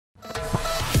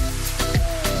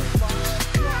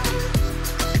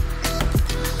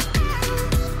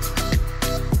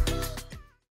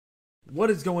What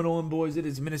is going on, boys? It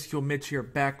is Minuscule Mitch here,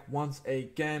 back once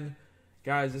again.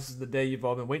 Guys, this is the day you've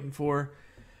all been waiting for.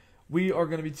 We are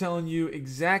going to be telling you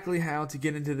exactly how to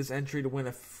get into this entry to win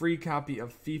a free copy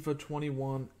of FIFA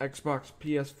 21, Xbox,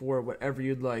 PS4, whatever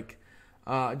you'd like.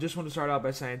 I just want to start out by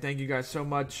saying thank you guys so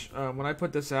much. When I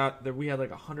put this out, we had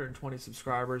like 120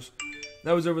 subscribers.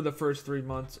 That was over the first 3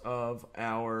 months of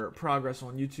our progress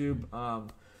on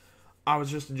YouTube. I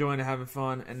was just enjoying it, having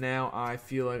fun, and now I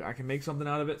feel like I can make something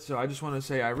out of it. So I just want to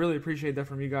say I really appreciate that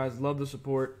from you guys. Love the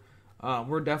support.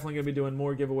 We're definitely going to be doing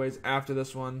more giveaways after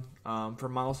this one for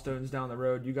milestones down the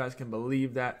road. You guys can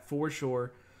believe that for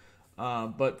sure.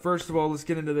 But first of all, let's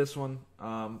get into this one.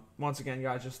 Once again,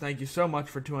 guys, just thank you so much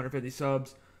for 250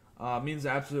 subs. It means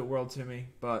the absolute world to me.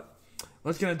 But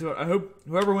let's get into it. I hope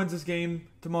whoever wins this game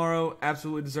tomorrow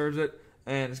absolutely deserves it,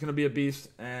 and it's going to be a beast,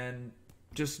 and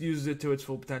just uses it to its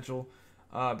full potential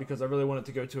because I really want it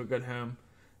to go to a good home.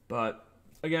 But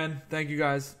again, thank you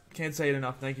guys. Can't say it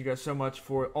enough. Thank you guys so much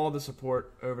for all the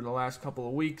support over the last couple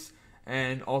of weeks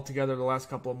and altogether the last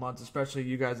couple of months, especially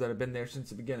you guys that have been there since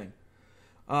the beginning.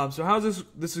 So how this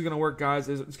is going to work, guys,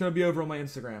 is it's going to be over on my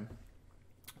Instagram.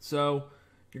 So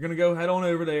you're going to go head on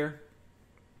over there.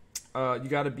 You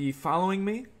got to be following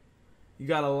me. You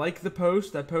got to like the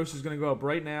post. That post is going to go up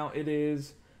right now. It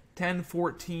is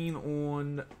 10:14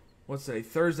 on, let's say,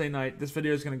 Thursday night. This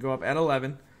video is going to go up at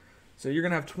 11. So you're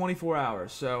going to have 24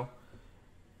 hours. So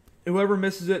whoever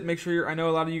misses it, make sure I know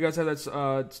a lot of you guys have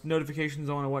that notifications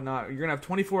on and whatnot. You're going to have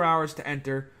 24 hours to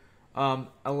enter.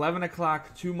 11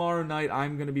 o'clock tomorrow night,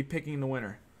 I'm going to be picking the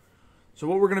winner. So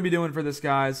what we're going to be doing for this,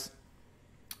 guys,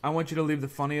 I want you to leave the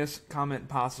funniest comment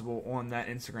possible on that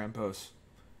Instagram post.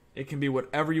 It can be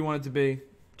whatever you want it to be.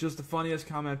 Just the funniest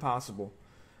comment possible.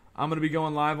 I'm going to be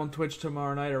going live on Twitch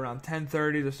tomorrow night around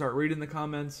 10:30 to start reading the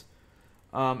comments.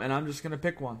 And I'm just going to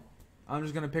pick one. I'm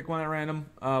just going to pick one at random.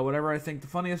 Whatever I think the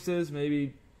funniest is,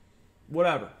 maybe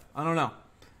whatever. I don't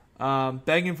know.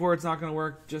 Begging for it's not going to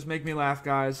work. Just make me laugh,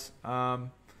 guys. We're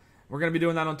going to be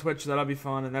doing that on Twitch, so that'll be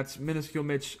fun. And that's Minuscule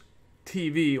Mitch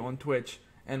TV on Twitch.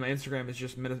 And my Instagram is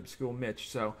just Minuscule Mitch.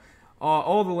 So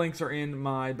all the links are in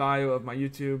my bio of my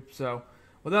YouTube. So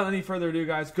without any further ado,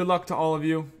 guys, good luck to all of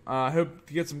you. I hope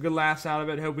you get some good laughs out of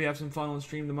it. Hope we have some fun on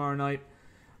stream tomorrow night.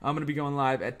 I'm going to be going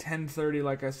live at 10:30,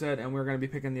 like I said, and we're going to be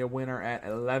picking the winner at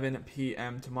 11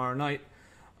 p.m. tomorrow night.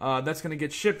 That's going to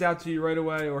get shipped out to you right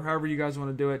away, or however you guys want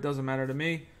to do it. Doesn't matter to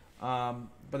me. But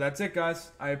that's it,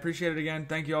 guys. I appreciate it again.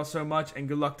 Thank you all so much, and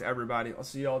good luck to everybody. I'll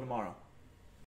see you all tomorrow.